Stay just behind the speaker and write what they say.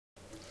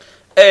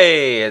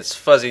Hey, it's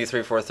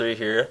Fuzzy343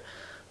 here.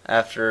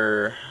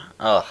 After,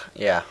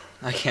 yeah,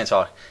 I can't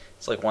talk.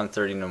 It's like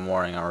 1:30 in the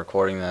morning. I'm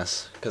recording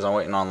this because I'm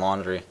waiting on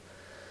laundry.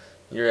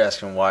 You're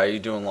asking why are you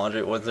doing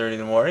laundry at 1:30 in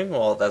the morning?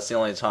 Well, that's the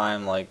only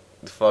time like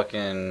the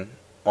fucking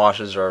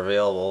washes are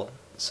available.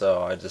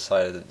 So I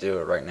decided to do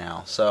it right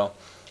now. So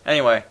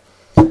anyway,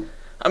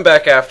 I'm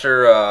back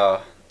after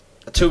a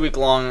 2-week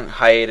long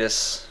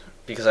hiatus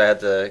because I had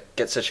to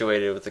get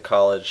situated with the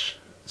college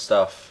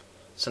stuff.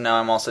 So now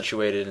I'm all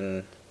situated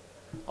and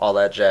all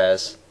that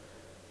jazz.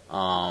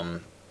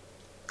 Um,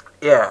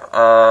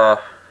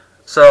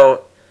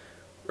 so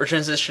we're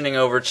transitioning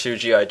over to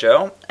G.I.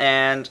 Joe,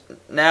 and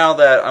now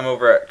that I'm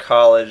over at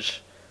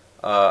college,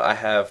 I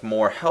have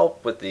more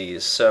help with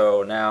these.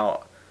 So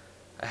now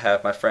I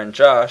have my friend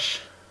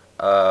Josh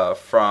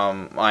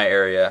from my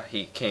area.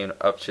 He came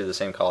up to the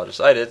same college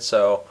as I did,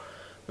 so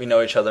we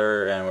know each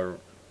other and we're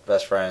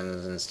best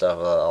friends and stuff,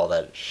 all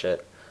that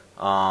shit.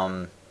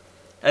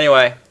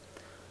 Anyway,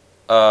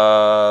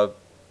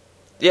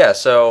 yeah,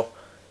 so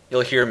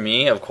you'll hear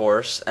me, of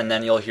course, and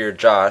then you'll hear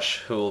Josh,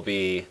 who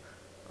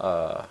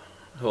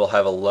will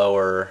have a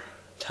lower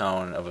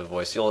tone of a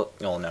voice. You'll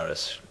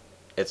notice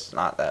it's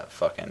not that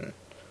fucking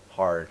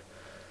hard,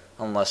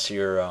 unless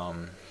you're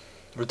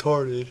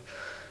retarded.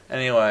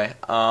 Anyway,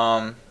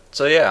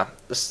 so yeah,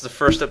 this is the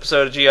first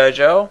episode of G.I.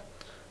 Joe.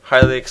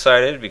 Highly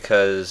excited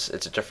because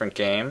it's a different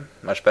game,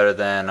 much better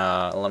than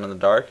Alone in the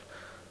Dark,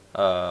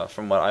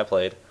 from what I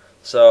played.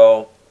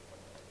 So,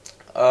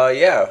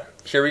 yeah,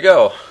 here we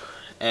go,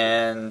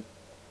 and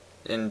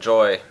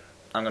enjoy.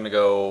 I'm gonna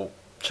go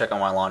check on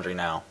my laundry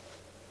now.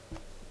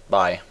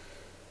 Bye.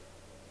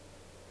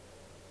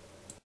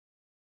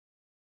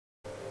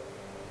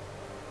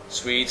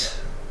 Sweet.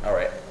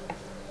 Alright.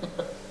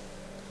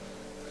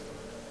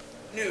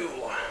 New.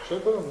 Should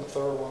have put on the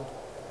third one.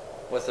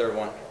 What third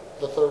one?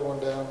 The third one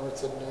down where it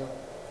said new.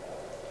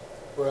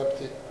 We're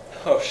empty.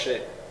 Oh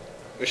shit.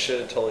 We should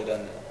have totally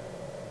done that.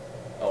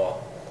 Oh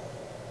well.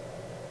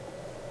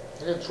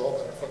 I can draw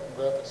better fucking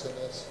graphics in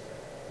this.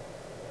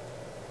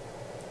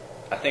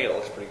 I think it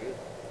looks pretty good.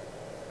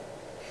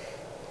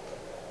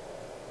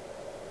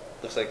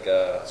 Looks like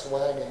It's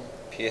wagging.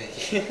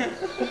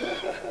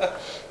 Yeah.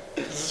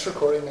 Is this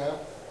recording now?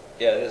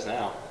 Yeah, it is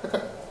now.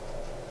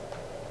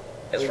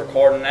 It's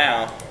recording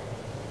now.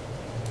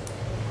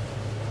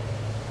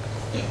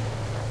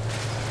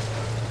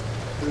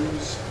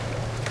 Booze.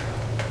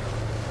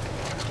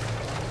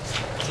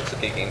 Looks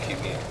like a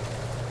GameCube game.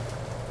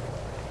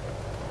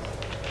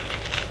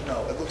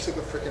 No, it looks like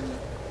a freaking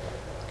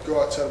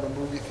go outside of a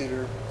movie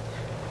theater,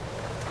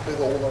 play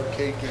the old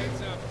arcade game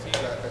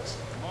graphics.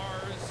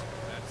 Mars,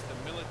 that's the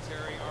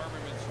Military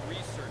Armaments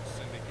Research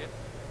Syndicate,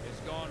 has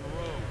gone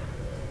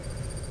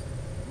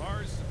rogue.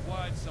 Mars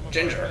supplied some of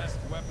Ginger. our best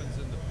weapons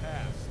in the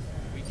past.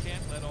 We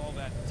can't let all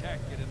that tech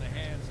get in the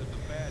hands of the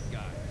bad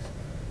guys.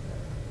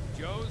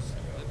 Joes,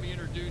 let me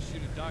introduce you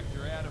to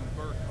Dr. Adam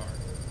Burkhardt.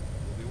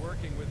 We'll be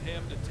working with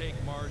him to take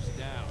Mars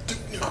down.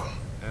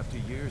 After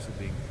years of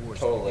being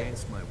forced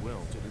against my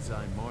will to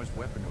design Mars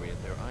weaponry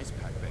at their ice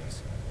pack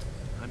base,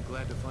 I'm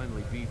glad to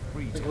finally be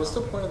free to... Like, what's the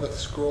point of the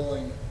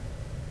scrolling?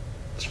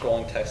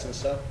 Scrolling text and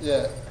stuff?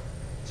 Yeah.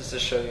 Just to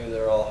show you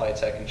they're all high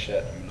tech and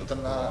shit. You look They're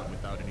not. on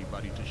without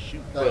anybody to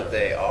shoot. No. But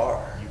they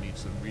are. You need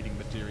some reading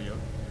material.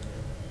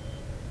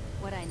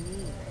 What I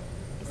need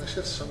I should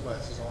have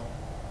sunglasses on,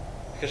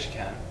 Because you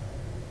can.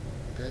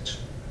 bitch.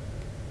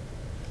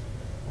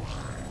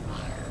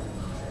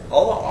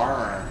 All the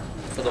armor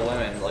for the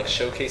women like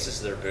showcases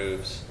their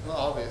boobs. Well,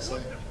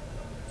 obviously.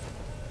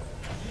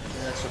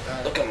 Yeah, so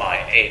bad. Look at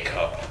my A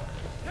cup.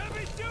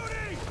 Heavy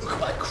duty! Look at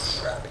my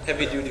crap.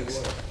 Heavy duty.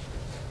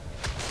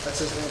 That's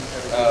his name,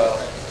 Heavy Oh.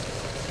 Duty.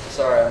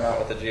 Sorry, I'm not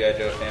with the G.I.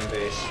 Joe fan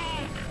base.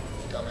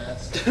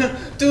 Dumbass.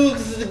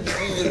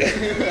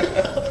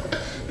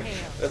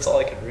 That's all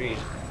I can read.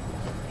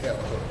 Yeah,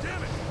 well,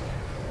 Damn it!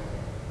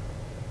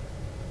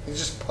 he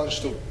just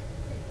punched him.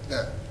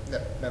 No,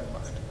 never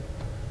mind.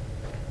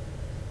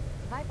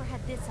 Viper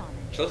had this on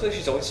it. She looks like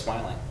she's always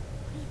smiling.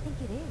 What do you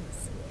think it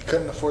is?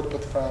 Couldn't afford to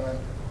put the frown in.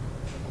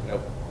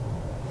 Nope.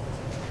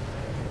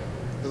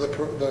 The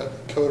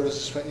coders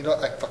just went, you know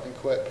what, I fucking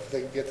quit before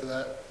they can get to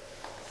that.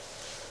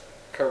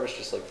 Carver's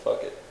just like,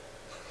 fuck it.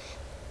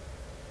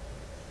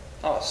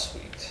 Oh,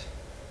 sweet.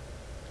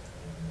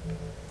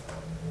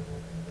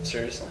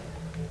 Seriously?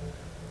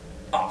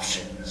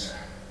 Options.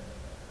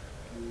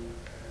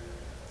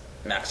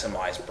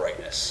 Maximize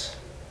brightness.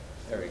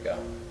 There we go.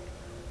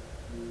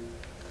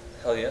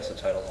 Hell yes, the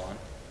title's on.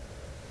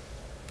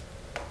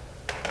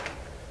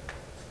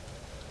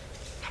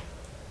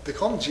 They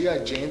call them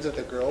G.I. Janes at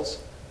the girls.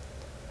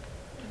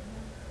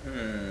 I Did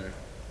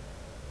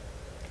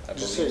you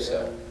believe say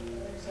so.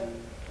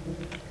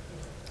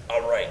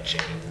 Alright,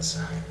 James.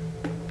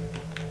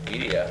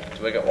 Media.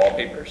 Do I get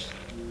wallpapers?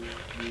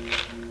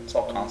 It's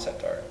all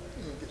concept art.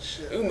 You don't get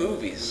shit. Ooh,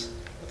 movies.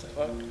 What the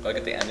fuck? Do I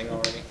get the ending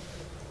already?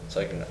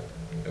 So I can...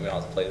 We don't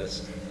have to play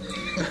this.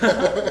 I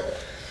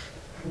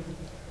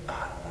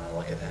don't want to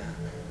look at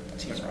that.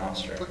 Team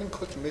roster. Fucking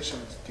click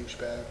missions,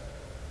 douchebag.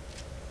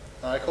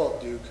 No, I call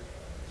it Duke.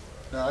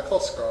 No, I call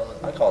it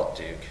Scarlet. I call it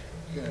Duke.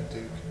 Yeah,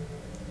 Duke.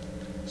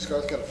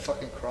 Scarlet's got a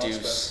fucking crossbow.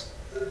 Deuce.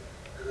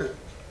 You're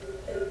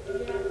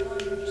not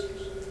calling her just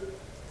because of the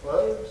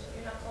What? boobs.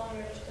 You're not calling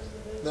her just because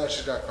of the boobs. No,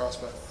 she's got a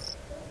crossbow.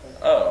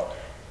 Oh.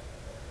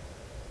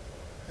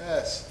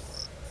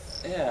 Yes.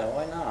 Yeah,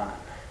 why not?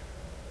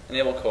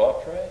 Enable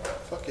co-op prey?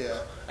 Fuck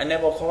yeah.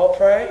 Enable co-op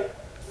prey?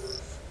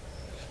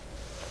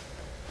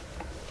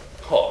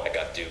 Oh, I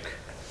got Duke.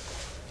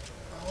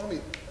 I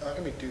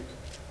wanna be Duke.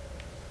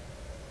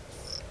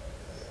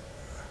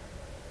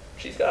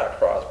 She's got a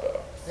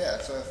crossbow. Yeah,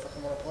 so I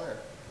fucking wanna play her.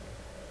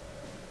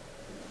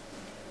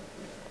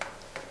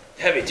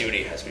 Heavy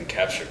duty has been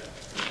captured.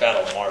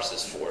 Battle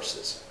Mars's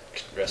forces.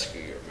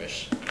 Rescue your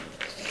mission.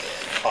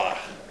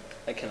 Ah,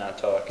 I cannot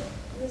talk.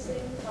 This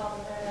thing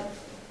called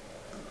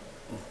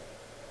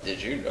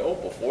Did you know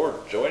before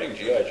joining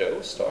G.I.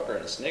 Joe, Stalker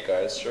and Snake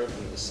Eyes served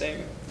in the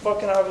same...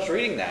 Fucking I was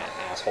reading that,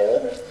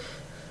 asshole.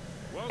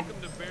 Welcome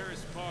to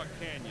Bear's Paw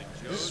Canyon,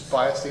 Joe. This is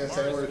biased against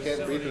anyone who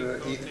can't read it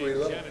at 8th grade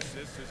level.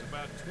 Genesis is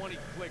about 20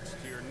 clicks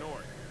to your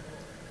north.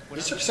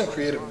 These are some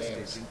creative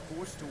names. Been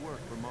forced to work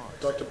for Mars.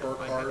 Dr. I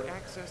Burkhardt, had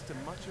access to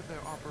much of their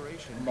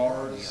operation Mars.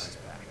 beyond the ice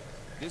pack.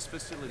 This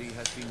facility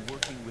has been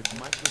working with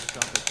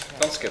microscopic tests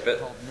Don't skip it.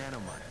 called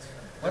nanomites.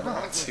 Why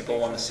not? People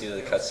want to see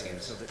the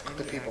cutscenes. So that The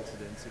any people.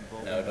 accidents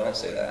involving No, don't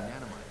say that.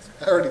 nanomites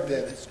I already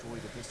did. destroy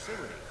the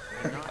facility.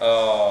 and not Due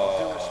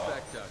Oh.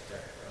 respect, Doctor.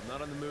 I'm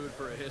not in the mood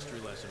for a history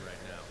lesson right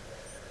now.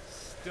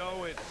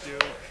 Stow it,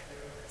 Duke.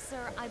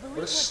 Sir, I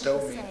believe What what does stow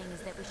he's mean? saying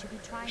is that we should be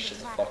trying Shut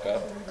to the track fuck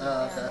up. down the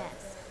Oh, okay.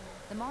 Baroness.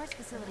 The Mars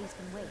facilities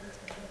can wait.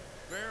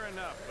 Fair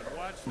enough, but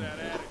watch that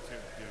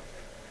attitude, Duke.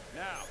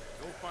 Now,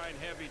 go find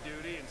Heavy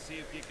Duty and see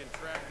if you can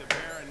track the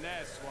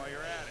Baroness while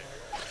you're at it.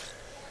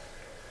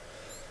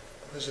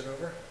 Is it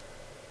over?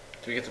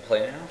 Do we get to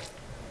play now?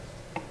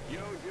 Yo,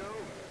 Joe.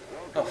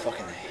 Oh,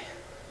 fucking A.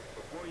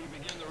 Before you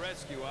begin the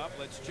rescue op,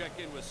 let's check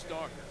in with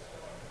Stalker.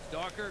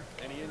 Stalker,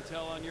 any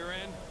intel on your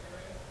end?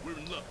 We're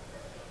in luck.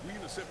 We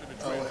intercepted a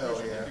Oh, hell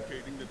transmission yeah.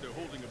 indicating that they're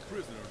holding a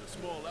prisoner at a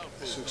small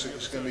This outpost. looks on like the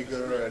it's other gonna be side of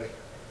good the already.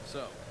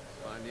 So,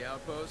 find the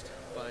outpost,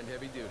 find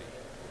Heavy Duty.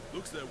 strait.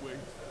 Looks that way.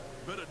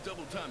 Better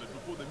double time it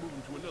before they move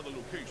into another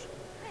location.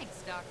 Thanks,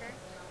 Stalker.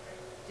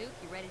 Duke,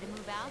 you ready to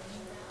move out?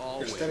 You're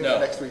Always. standing No.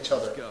 next to each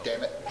other. Let's go.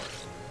 Damn it.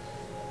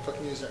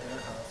 Fucking use their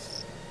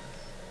intercoms.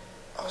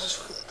 I was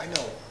just. I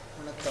know.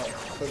 We're not dumb.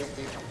 Living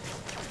people.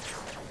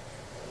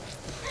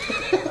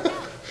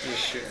 Just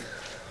shooting.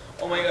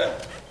 Oh my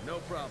god. No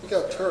problem.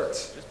 Look at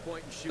turrets. Just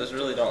point and shoot. Those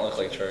really don't look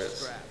like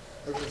turrets.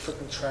 Look at the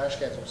fucking trash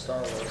cans from Star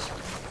Wars.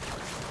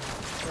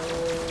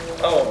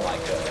 Oh my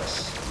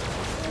goodness.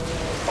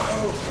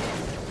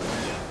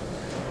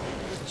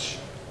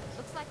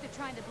 Looks like they're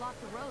trying to block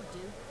the road,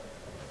 Duke.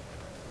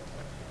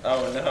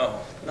 Oh no.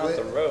 Not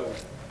the road.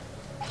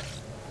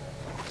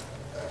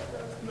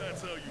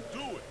 That's how you do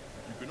it.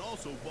 You can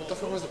also What the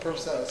fuck was the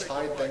purpose of that? Let's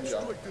hide, then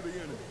jump. straight to the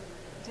enemy.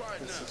 Try it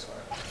This now. is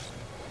fine.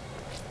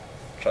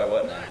 Try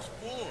what now? Nice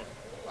form.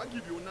 I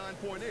give you a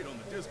 9.8 on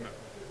the dismount.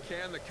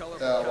 Can the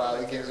colorful Oh, wow,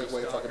 comic the game's like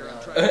way Stalker, fucking I'm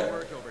behind. trying to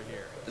work over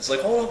here. It's like,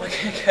 hold up, I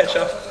can't catch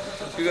up.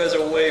 You guys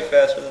are way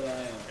faster than I am.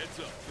 Heads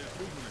up. There's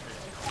movement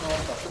ahead. Oh,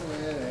 fucking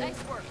winning.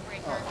 Nice work,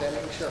 Breaker. Oh, damn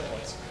it, share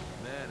points.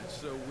 Man, it's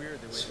so weird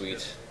that we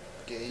Sweet.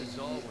 Gay.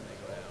 dissolve when they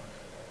go down.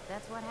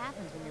 That's what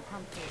happens when you're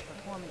pumped full of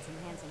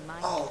performance-enhancing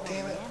mind Oh, control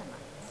damn it.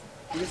 nanomites.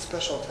 You get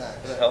special attack.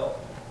 What the hell?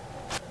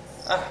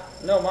 Ah,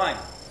 no, mine.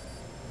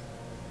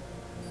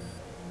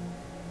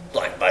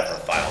 Black Viper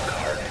file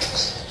card.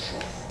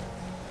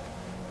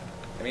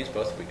 That means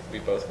we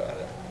both got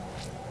it.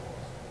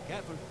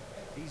 Careful.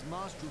 These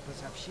Mars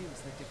troopers have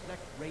shields that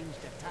deflect ranged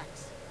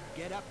attacks.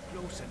 Get up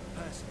close and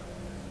personal.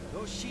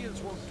 Those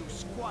shields won't do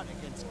squat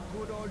against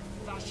good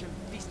old-fashioned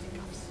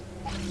fisticuffs.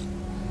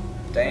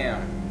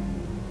 Damn.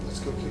 Let's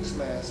go kick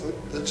some ass.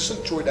 They're just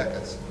like Joy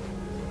Deckers.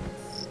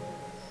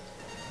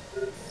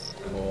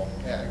 Cool.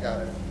 Yeah, I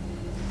got it.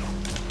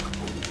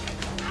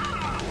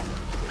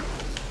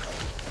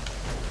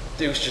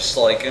 Dude's just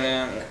like,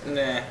 nah.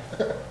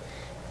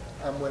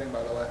 I'm winning,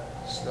 by the way.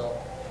 Still.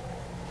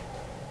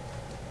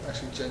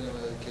 Actually,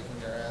 genuinely kicking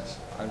your ass.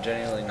 I'm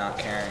genuinely not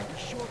caring. Be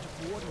sure to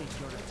coordinate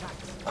your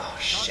attacks. Oh,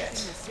 shit.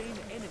 Targeting the same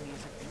enemy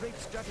is a great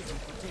strategy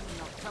for taking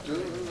out cover.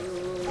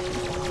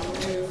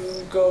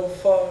 Dude, go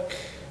fuck.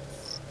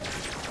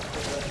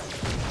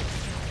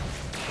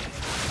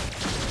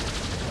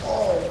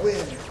 Oh,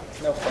 win!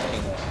 No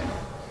fucking way.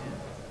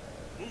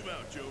 Move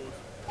out, Joe.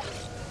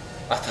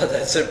 I thought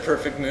that said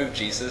perfect move,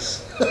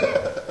 Jesus. Your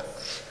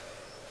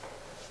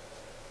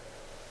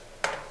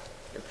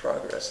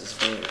progress is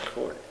being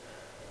recorded.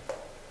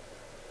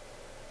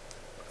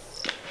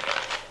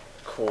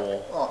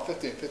 Cool. Oh,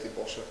 50 and 50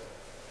 bullshit.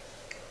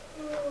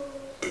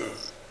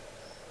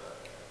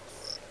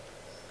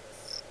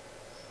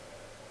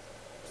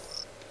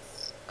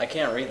 I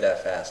can't read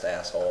that fast,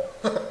 asshole.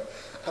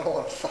 I don't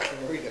want to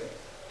fucking read it.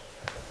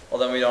 Well,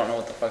 then we don't know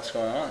what the fuck's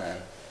going on then.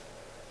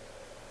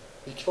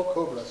 You kill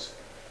Cobras.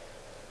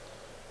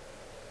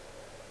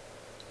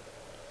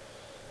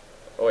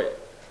 Oh, wait.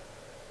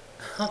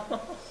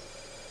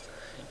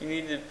 You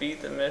need to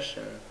beat the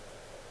mission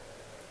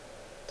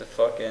to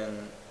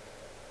fucking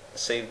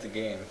save the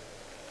game.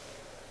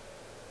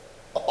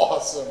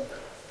 Awesome.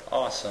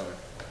 Awesome.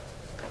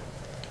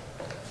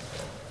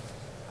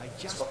 I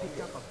just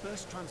picked up a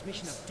burst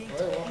transmission of data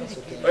Wait, what is it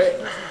indicating doing? Wait.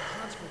 frozen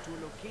transfer to a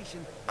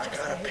location I just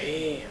gotta ahead of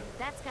pee.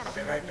 That's gotta I'll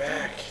be be right what we do.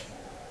 back.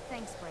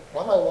 Thanks, Breaker.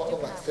 Why am I walking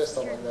You like have fist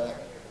up secured like the that?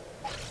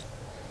 area.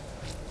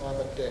 Oh, I'm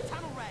a dick.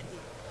 tunnel rat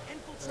here.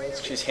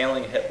 Infiltrator. She's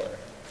hailing Hitler.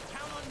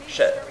 Count on me to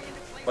Shit. scurry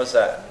into place. What's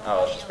that?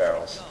 Oh, it's just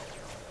barrels.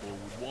 Or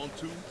would want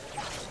to?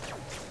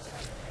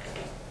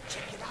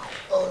 Check it out.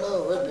 Oh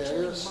no, red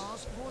Functioning barriers.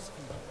 Mars force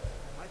field.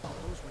 I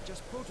thought those were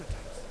just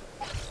prototypes.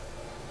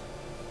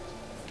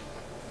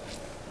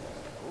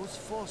 Those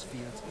force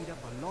fields eat up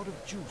a lot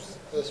of juice.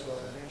 This way.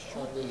 There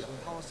Oh, should be this a way.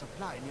 power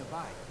supply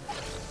nearby.